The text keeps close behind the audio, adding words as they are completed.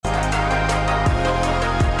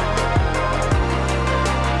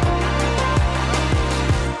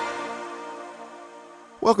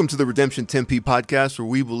Welcome to the Redemption Tempe podcast, where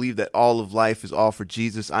we believe that all of life is all for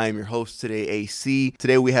Jesus. I am your host today, AC.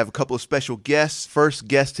 Today we have a couple of special guests. First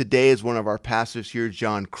guest today is one of our pastors here,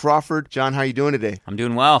 John Crawford. John, how are you doing today? I'm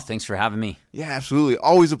doing well. Thanks for having me. Yeah, absolutely.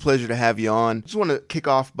 Always a pleasure to have you on. Just want to kick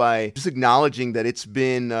off by just acknowledging that it's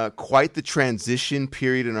been quite the transition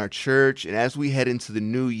period in our church. And as we head into the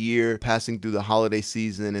new year, passing through the holiday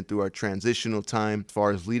season and through our transitional time, as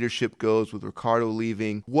far as leadership goes with Ricardo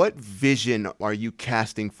leaving, what vision are you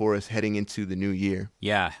casting for us heading into the new year?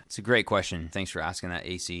 Yeah, it's a great question. Thanks for asking that,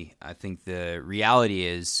 AC. I think the reality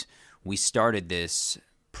is we started this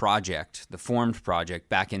project, the Formed Project,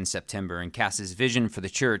 back in September, and cast this vision for the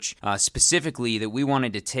church, specifically that we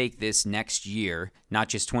wanted to take this next year, not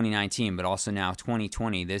just 2019, but also now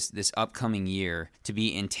 2020, this upcoming year, to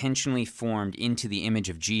be intentionally formed into the image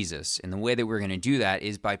of Jesus. And the way that we're going to do that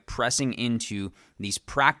is by pressing into these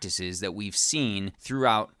practices that we've seen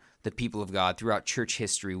throughout the people of God, throughout church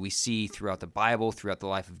history. We see throughout the Bible, throughout the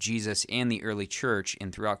life of Jesus and the early church,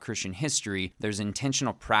 and throughout Christian history, there's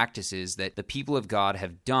intentional practices that the people of God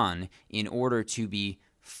have done in order to be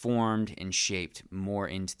formed and shaped more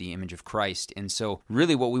into the image of Christ. And so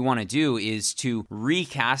really what we want to do is to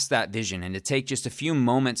recast that vision and to take just a few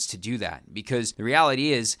moments to do that, because the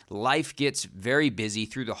reality is life gets very busy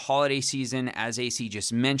through the holiday season. As AC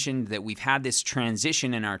just mentioned, that we've had this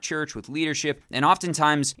transition in our church with leadership, and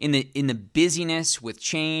oftentimes in the busyness with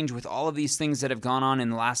change, with all of these things that have gone on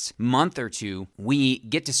in the last month or two, we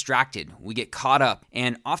get distracted, we get caught up,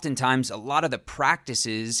 and oftentimes a lot of the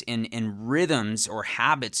practices and rhythms or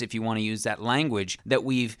habits, if you want to use that language, that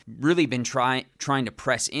we've really been trying to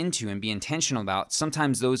press into and be intentional about,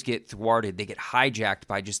 sometimes those get thwarted. They get hijacked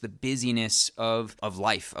by just the busyness of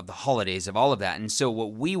life, of the holidays, of all of that. And so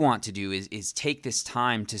what we want to do is take this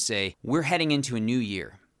time to say, we're heading into a new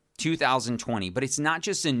year, 2020, but it's not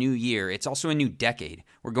just a new year, it's also a new decade.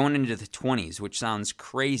 We're going into the 20s, which sounds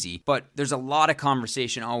crazy, but there's a lot of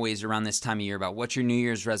conversation always around this time of year about what's your New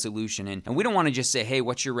Year's resolution, and we don't want to just say, hey,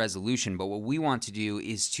 what's your resolution? But what we want to do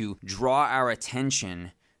is to draw our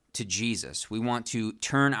attention to Jesus. We want to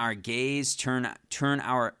turn our gaze, turn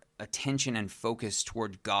our attention and focus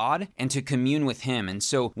toward God and to commune with Him. And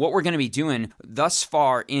so what we're going to be doing thus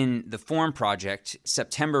far in the Form Project,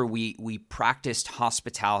 September, we practiced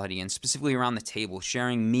hospitality, and specifically around the table,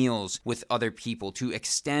 sharing meals with other people to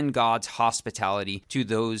extend God's hospitality to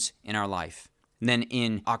those in our life. And then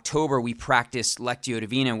in October, we practiced Lectio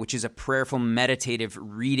Divina, which is a prayerful, meditative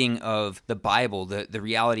reading of the Bible, the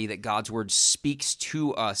reality that God's Word speaks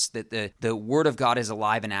to us, that the Word of God is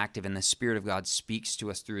alive and active, and the Spirit of God speaks to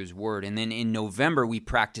us through His Word. And then in November, we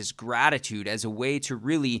practiced gratitude as a way to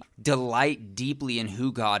really delight deeply in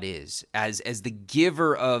who God is, as the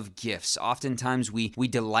giver of gifts. Oftentimes, we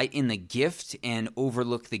delight in the gift and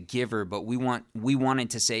overlook the giver, but we wanted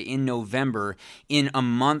to say in November, in a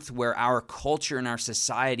month where our culture in our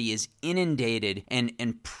society is inundated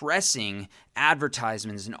and pressing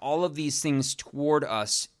advertisements and all of these things toward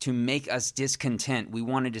us to make us discontent, we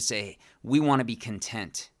wanted to say, we want to be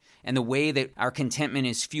content. And the way that our contentment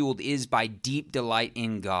is fueled is by deep delight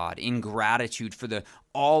in God, in gratitude for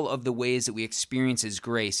all of the ways that we experience His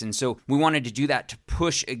grace. And so we wanted to do that to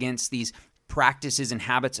push against these practices and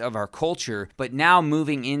habits of our culture. But now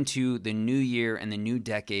moving into the new year and the new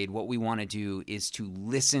decade, what we want to do is to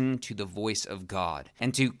listen to the voice of God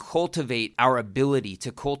and to cultivate our ability,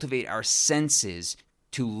 to cultivate our senses,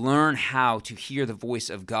 to learn how to hear the voice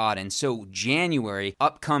of God. And so January,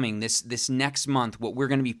 upcoming, this next month, what we're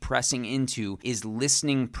going to be pressing into is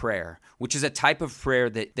listening prayer, which is a type of prayer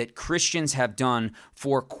that Christians have done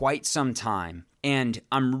for quite some time. And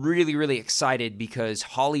I'm really, really excited because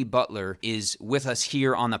Holly Butler is with us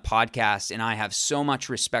here on the podcast, and I have so much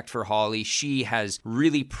respect for Holly. She has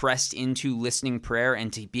really pressed into listening prayer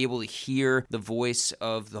and to be able to hear the voice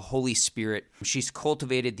of the Holy Spirit. She's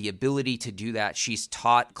cultivated the ability to do that. She's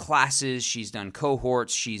taught classes, she's done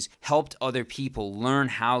cohorts, she's helped other people learn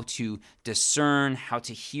how to discern, how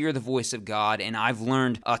to hear the voice of God, and I've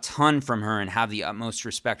learned a ton from her and have the utmost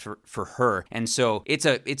respect for her. And so it's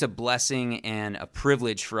a blessing and a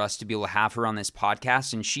privilege for us to be able to have her on this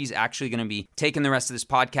podcast, and she's actually going to be taking the rest of this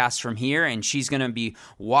podcast from here, and she's going to be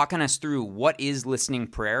walking us through what is listening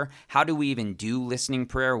prayer, how do we even do listening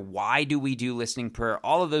prayer, why do we do listening prayer,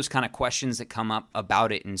 all of those kind of questions that come up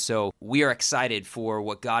about it. And so we are excited for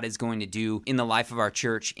what God is going to do in the life of our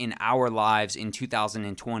church, in our lives in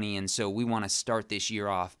 2020, and so we want to start this year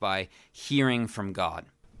off by hearing from God.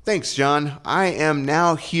 Thanks, John. I am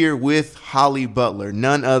now here with Holly Butler,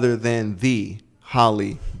 none other than the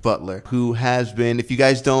Holly Butler, who has been, if you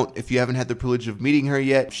haven't had the privilege of meeting her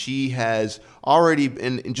yet, she has already,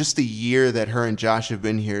 in just the year that her and Josh have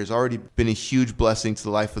been here, has already been a huge blessing to the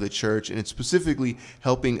life of the church. And it's specifically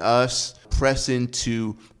helping us press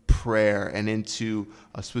into prayer and into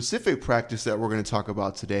a specific practice that we're going to talk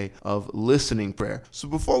about today of listening prayer. So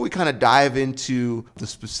before we kind of dive into the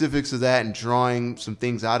specifics of that and drawing some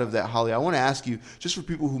things out of that, Holly, I want to ask you, just for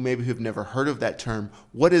people who maybe have never heard of that term,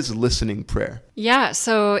 what is listening prayer? Yeah,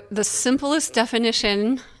 so the simplest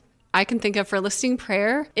definition I can think of for listening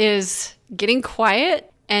prayer is getting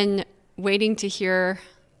quiet and waiting to hear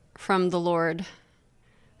from the Lord.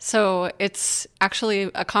 So it's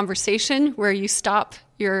actually a conversation where you stop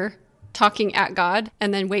your talking at God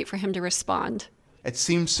and then wait for him to respond. It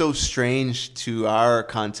seems so strange to our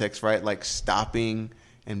context, right? Like stopping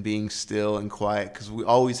and being still and quiet, because we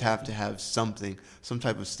always have to have something, some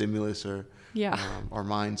type of stimulus, or our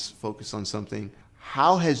minds focus on something.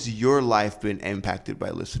 How has your life been impacted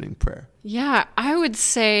by listening prayer? Yeah, I would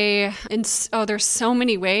say, there's so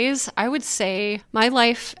many ways. I would say my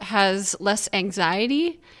life has less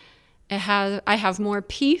anxiety. I have more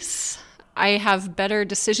peace. I have better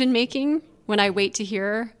decision making when I wait to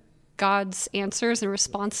hear God's answers and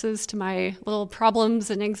responses to my little problems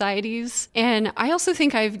and anxieties. And I also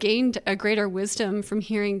think I've gained a greater wisdom from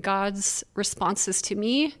hearing God's responses to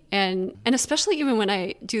me. And especially even when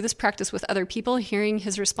I do this practice with other people, hearing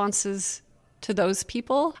his responses to those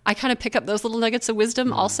people, I kind of pick up those little nuggets of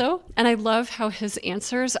wisdom also. And I love how his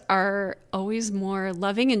answers are always more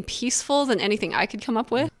loving and peaceful than anything I could come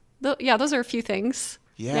up with. Those are a few things.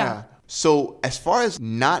 Yeah. So as far as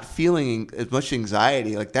not feeling as much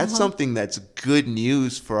anxiety, like that's something that's good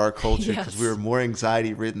news for our culture, because we are more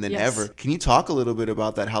anxiety ridden than ever. Can you talk a little bit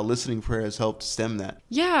about that, how listening prayer has helped stem that?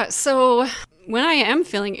 Yeah. So when I am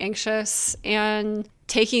feeling anxious and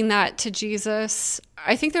taking that to Jesus,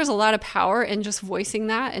 I think there's a lot of power in just voicing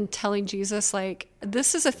that and telling Jesus, like,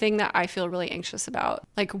 this is a thing that I feel really anxious about.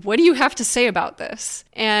 Like, what do you have to say about this?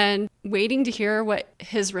 And waiting to hear what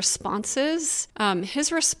his response is.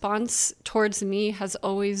 His response towards me has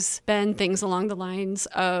always been things along the lines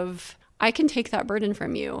of, I can take that burden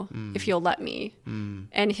from you if you'll let me.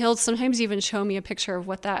 And he'll sometimes even show me a picture of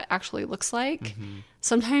what that actually looks like.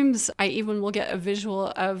 Sometimes I even will get a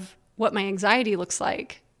visual of what my anxiety looks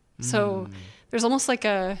like. So there's almost like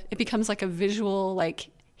it becomes like a visual, like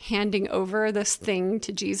handing over this thing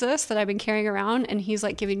to Jesus that I've been carrying around, and he's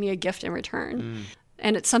like giving me a gift in return.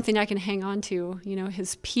 And it's something I can hang on to,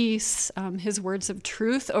 his peace, his words of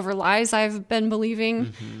truth over lies I've been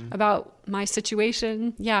believing about my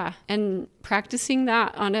situation. Yeah. And practicing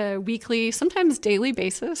that on a weekly, sometimes daily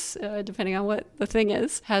basis, depending on what the thing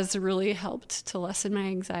is, has really helped to lessen my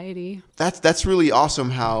anxiety. That's really awesome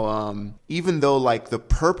how even though like the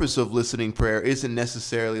purpose of listening prayer isn't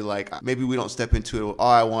necessarily like, maybe we don't step into it,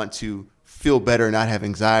 I want to feel better, not have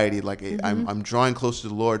anxiety. Like I'm drawing closer to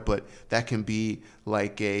the Lord, but that can be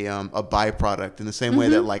like a byproduct in the same way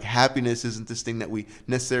that like happiness isn't this thing that we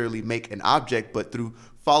necessarily make an object, but through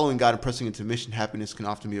following God and pressing into mission, happiness can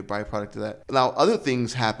often be a byproduct of that. Now, other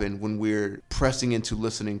things happen when we're pressing into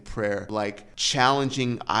listening prayer, like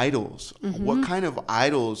challenging idols. What kind of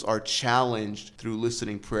idols are challenged through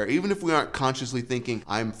listening prayer? Even if we aren't consciously thinking,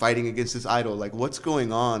 I'm fighting against this idol, like what's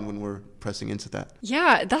going on when we're pressing into that?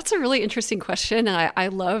 Yeah, that's a really interesting question. And I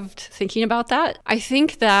loved thinking about that. I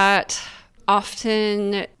think that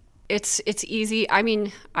often it's easy. I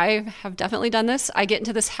mean, I have definitely done this. I get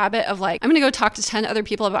into this habit of like, I'm going to go talk to 10 other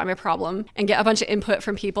people about my problem and get a bunch of input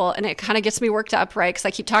from people. And it kind of gets me worked up, right? Because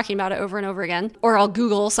I keep talking about it over and over again. Or I'll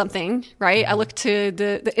Google something, right? I look to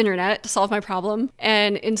the internet to solve my problem.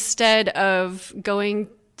 And instead of going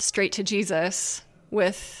straight to Jesus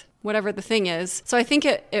with whatever the thing is. So I think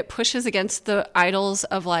it pushes against the idols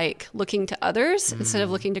of like looking to others instead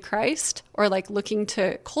of looking to Christ, or like looking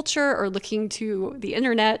to culture, or looking to the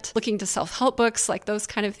internet, looking to self-help books, like those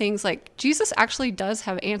kind of things. Like Jesus actually does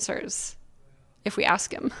have answers if we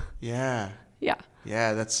ask him. Yeah. Yeah.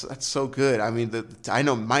 Yeah, that's so good. I mean, I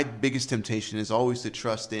know my biggest temptation is always to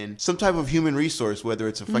trust in some type of human resource, whether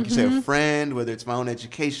it's, like you say, a friend, whether it's my own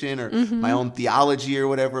education or my own theology or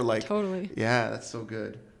whatever. Like, totally. Yeah, that's so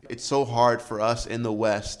good. It's so hard for us in the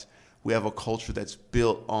West. We have a culture that's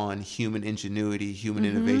built on human ingenuity, human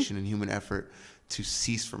innovation, and human effort to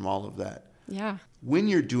cease from all of that. Yeah. When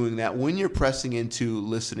you're doing that, when you're pressing into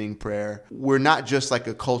listening prayer, we're not just like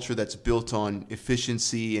a culture that's built on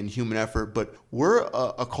efficiency and human effort, but we're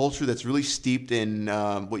a culture that's really steeped in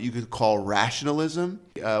what you could call rationalism.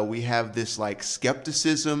 We have this like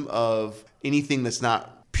skepticism of anything that's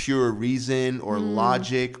not pure reason or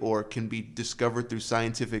logic or can be discovered through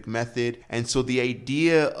scientific method. And so the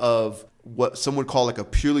idea of what some would call like a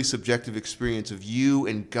purely subjective experience of you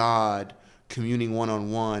and God communing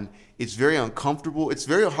one-on-one, it's very uncomfortable. It's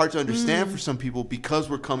very hard to understand for some people because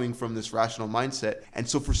we're coming from this rational mindset. And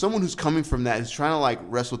so for someone who's coming from that, who's trying to like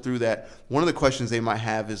wrestle through that, one of the questions they might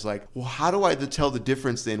have is like, well, how do I tell the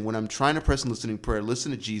difference then when I'm trying to press and listening prayer,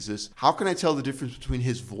 listen to Jesus? How can I tell the difference between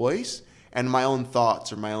his voice and my own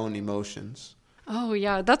thoughts or my own emotions? Oh,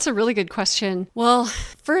 yeah, that's a really good question. Well,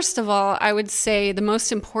 first of all, I would say the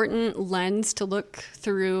most important lens to look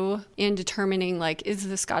through in determining, like, is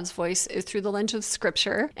this God's voice, is through the lens of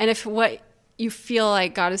Scripture. And if what you feel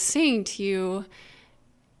like God is saying to you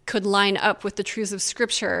could line up with the truths of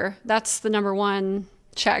Scripture, that's the number one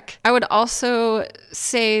check. I would also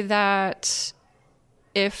say that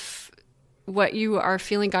if what you are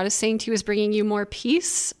feeling God is saying to you is bringing you more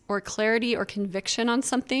peace or clarity or conviction on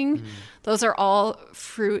something, those are all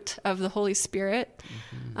fruit of the Holy Spirit.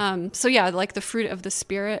 So yeah, like the fruit of the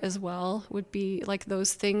Spirit as well would be like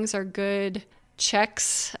those things are good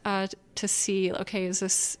checks to see, okay,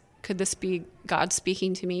 could this be God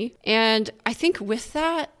speaking to me? And I think with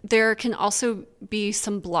that, there can also be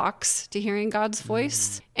some blocks to hearing God's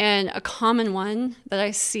voice. And a common one that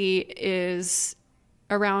I see is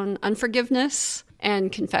around unforgiveness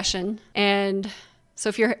and confession. And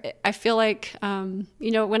so I feel like, when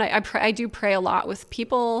I do pray a lot with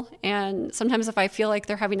people, and sometimes if I feel like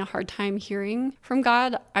they're having a hard time hearing from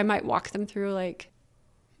God, I might walk them through like,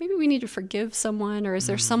 maybe we need to forgive someone, or is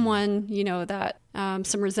there someone, that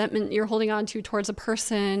some resentment you're holding on to towards a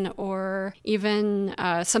person, or even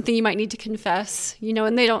something you might need to confess,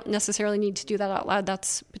 and they don't necessarily need to do that out loud.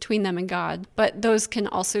 That's between them and God. But those can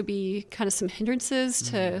also be kind of some hindrances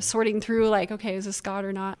to sorting through like, okay, is this God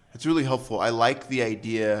or not? It's really helpful. I like the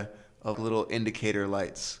idea of little indicator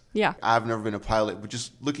lights. Yeah. I've never been a pilot, but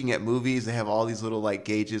just looking at movies, they have all these little like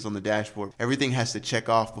gauges on the dashboard. Everything has to check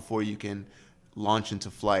off before you can launch into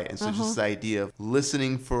flight. And so just the idea of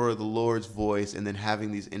listening for the Lord's voice and then having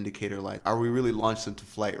these indicator lights. Are we really launched into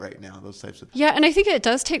flight right now? Those types of things. Yeah, and I think it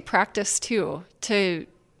does take practice too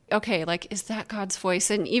okay, like, is that God's voice?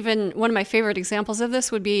 And even one of my favorite examples of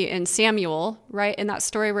this would be in Samuel, right? In that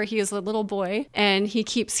story where he is a little boy and he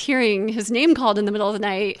keeps hearing his name called in the middle of the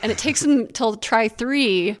night, and it takes him till try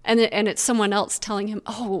 3, and it's someone else telling him,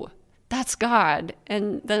 oh, that's God.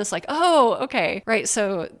 And then it's like, oh, okay. Right.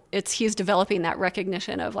 So he's developing that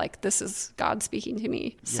recognition of like, this is God speaking to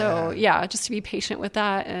me. Yeah. So yeah, just to be patient with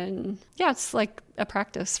that. And yeah, it's like a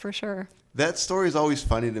practice for sure. That story is always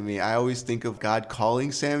funny to me. I always think of God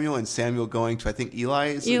calling Samuel and Samuel going to, I think,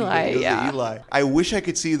 Eli. Eli. I wish I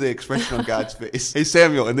could see the expression on God's face. Hey,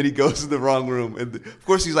 Samuel. And then he goes to the wrong room. And of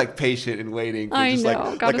course, he's like patient and waiting. I just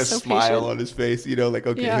know. like a so smile patient. on his face, like,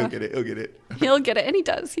 okay, yeah. He'll get it. He'll get it. And he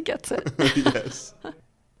does. He gets it. Yes.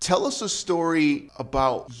 Tell us a story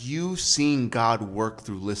about you seeing God work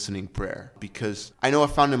through listening prayer, because I know I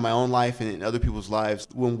found in my own life and in other people's lives,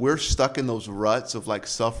 when we're stuck in those ruts of like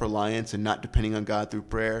self-reliance and not depending on God through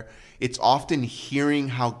prayer, it's often hearing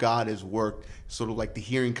how God has worked, sort of like the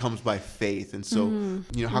hearing comes by faith. And so,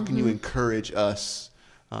 how can you encourage us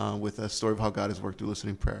with a story of how God has worked through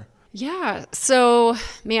listening prayer? Yeah. So,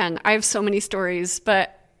 man, I have so many stories,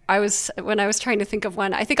 but when I was trying to think of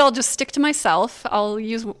one, I think I'll just stick to myself. I'll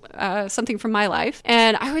use something from my life.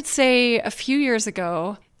 And I would say a few years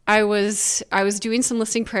ago, I was doing some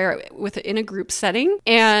listening prayer in a group setting.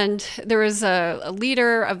 And there was a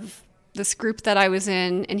leader of this group that I was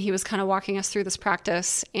in, and he was kind of walking us through this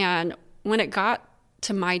practice. And when it got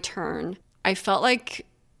to my turn, I felt like,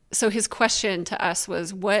 so his question to us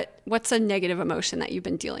was, what's a negative emotion that you've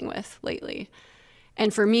been dealing with lately?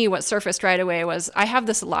 And for me, what surfaced right away was I have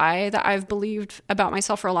this lie that I've believed about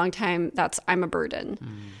myself for a long time, that's I'm a burden.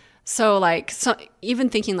 So even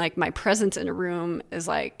thinking like my presence in a room is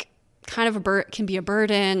like kind of can be a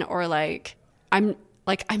burden, or like I'm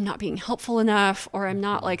not being helpful enough, or I'm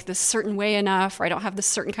not like this certain way enough, or I don't have this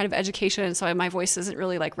certain kind of education, so my voice isn't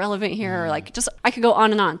really like relevant here, or like just I could go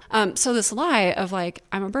on and on. So this lie of like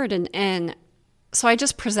I'm a burden, and so I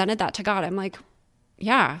just presented that to God. I'm like,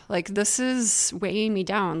 yeah, like this is weighing me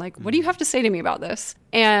down. Like, what do you have to say to me about this?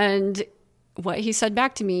 And what he said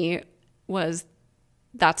back to me was,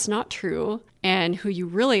 that's not true. And who you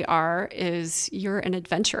really are is you're an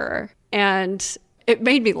adventurer. And it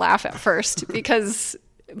made me laugh at first because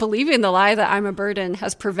believing the lie that I'm a burden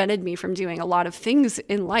has prevented me from doing a lot of things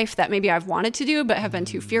in life that maybe I've wanted to do, but have been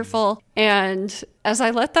too fearful. And as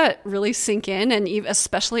I let that really sink in, and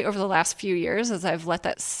especially over the last few years, as I've let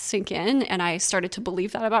that sink in and I started to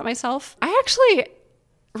believe that about myself, I actually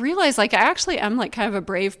realized like I actually am like kind of a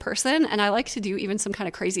brave person, and I like to do even some kind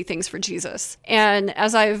of crazy things for Jesus. And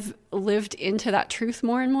as I've lived into that truth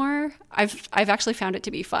more and more, I've actually found it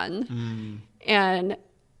to be fun. And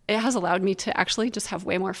it has allowed me to actually just have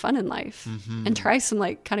way more fun in life and try some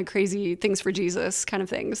like kind of crazy things for Jesus kind of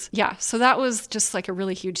things. Yeah. So that was just like a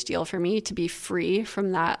really huge deal for me to be free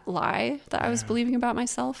from that lie that I was believing about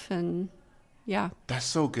myself. And yeah. That's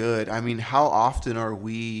so good. I mean, how often are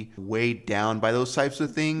we weighed down by those types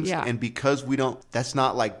of things? Yeah. And because we don't, that's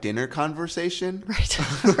not like dinner conversation.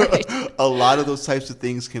 Right. Right. A lot of those types of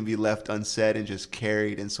things can be left unsaid and just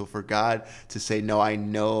carried. And so for God to say, no, I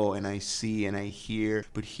know and I see and I hear,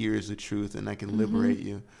 but here is the truth and I can liberate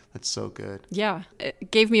you. That's so good. Yeah.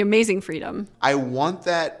 It gave me amazing freedom. I want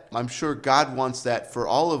that. I'm sure God wants that for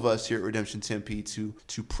all of us here at Redemption Tempe to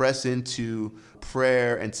press into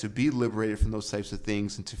prayer and to be liberated from those types of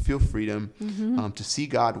things and to feel freedom, to see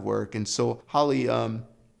God work. And so, Holly,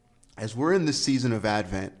 as we're in this season of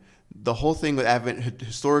Advent, the whole thing with Advent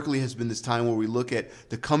historically has been this time where we look at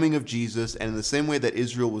the coming of Jesus, and in the same way that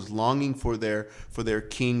Israel was longing for their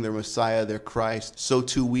king, their Messiah, their Christ, so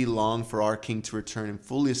too we long for our king to return and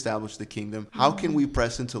fully establish the kingdom. How can we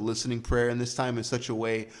press into listening prayer in this time in such a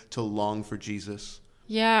way to long for Jesus?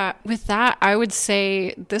 Yeah, with that, I would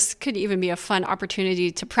say this could even be a fun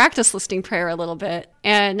opportunity to practice listening prayer a little bit.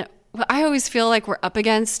 And what I always feel like we're up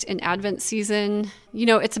against in Advent season,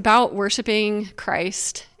 it's about worshiping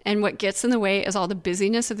Christ. And what gets in the way is all the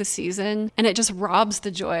busyness of the season, and it just robs the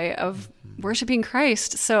joy of worshiping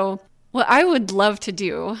Christ. So what I would love to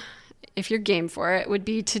do, if you're game for it, would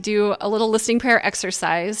be to do a little listening prayer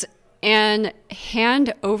exercise and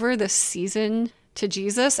hand over the season to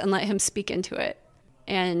Jesus and let him speak into it.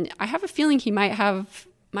 And I have a feeling he might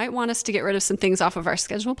want us to get rid of some things off of our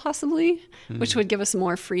schedule possibly, which would give us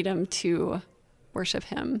more freedom to worship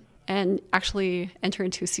him and actually enter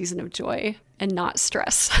into a season of joy and not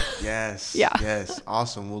stress. Yes. Yeah. Yes.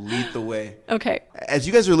 Awesome. We'll lead the way. Okay. As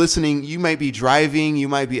you guys are listening, you might be driving, you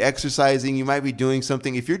might be exercising, you might be doing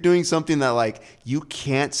something. If you're doing something that like you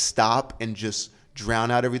can't stop and just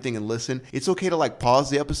drown out everything and listen, it's okay to like pause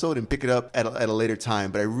the episode and pick it up at a later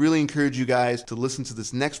time. But I really encourage you guys to listen to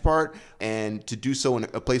this next part and to do so in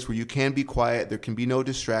a place where you can be quiet, there can be no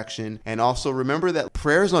distraction. And also remember that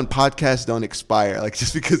prayers on podcasts don't expire. Like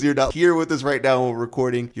just because you're not here with us right now when we're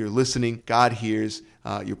recording, you're listening, God hears,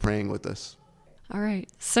 you're praying with us. All right.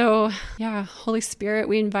 So yeah, Holy Spirit,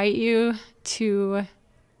 we invite you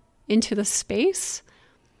into the space,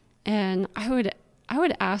 and I would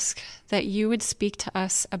ask that you would speak to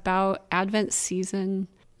us about Advent season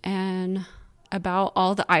and about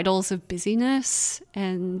all the idols of busyness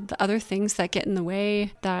and the other things that get in the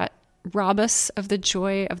way that rob us of the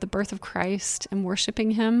joy of the birth of Christ and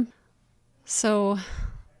worshiping him. So,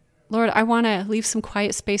 Lord, I want to leave some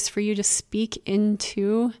quiet space for you to speak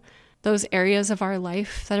into those areas of our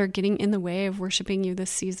life that are getting in the way of worshiping you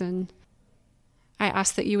this season. I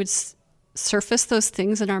ask that you would surface those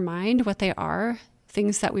things in our mind, what they are,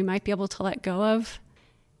 things that we might be able to let go of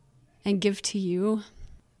and give to you,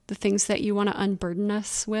 the things that you want to unburden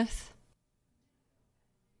us with.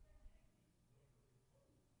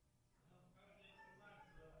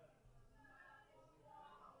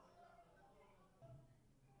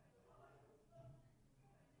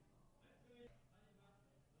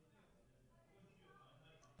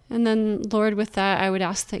 And then, Lord, with that, I would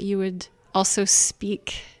ask that you would also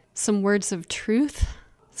speak some words of truth.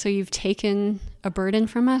 So you've taken a burden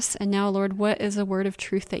from us. And now, Lord, what is a word of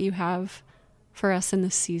truth that you have for us in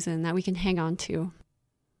this season that we can hang on to?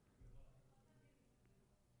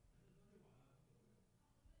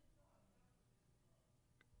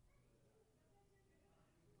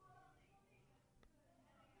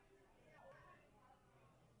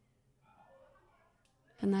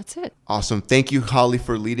 And that's it. Awesome. Thank you, Holly,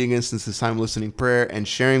 for leading us in this time listening prayer and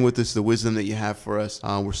sharing with us the wisdom that you have for us.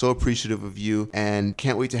 We're so appreciative of you and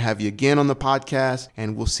can't wait to have you again on the podcast.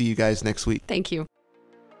 And we'll see you guys next week. Thank you.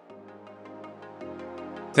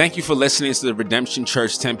 Thank you for listening to the Redemption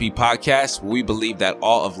Church Tempe podcast, where we believe that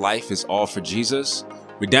all of life is all for Jesus.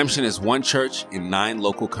 Redemption is one church in 9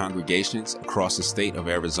 local congregations across the state of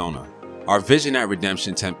Arizona. Our vision at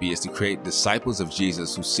Redemption Tempe is to create disciples of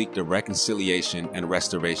Jesus who seek the reconciliation and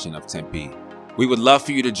restoration of Tempe. We would love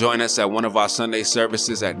for you to join us at one of our Sunday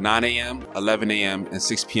services at 9 a.m., 11 a.m., and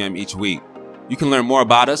 6 p.m. each week. You can learn more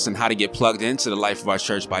about us and how to get plugged into the life of our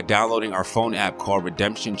church by downloading our phone app called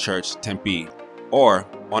Redemption Church Tempe, or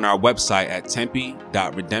on our website at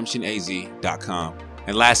tempe.redemptionaz.com.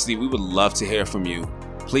 And lastly, we would love to hear from you.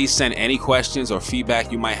 Please send any questions or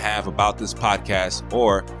feedback you might have about this podcast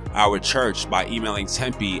or our church by emailing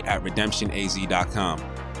tempe@redemptionaz.com.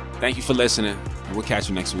 Thank you for listening, and we'll catch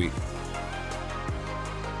you next week.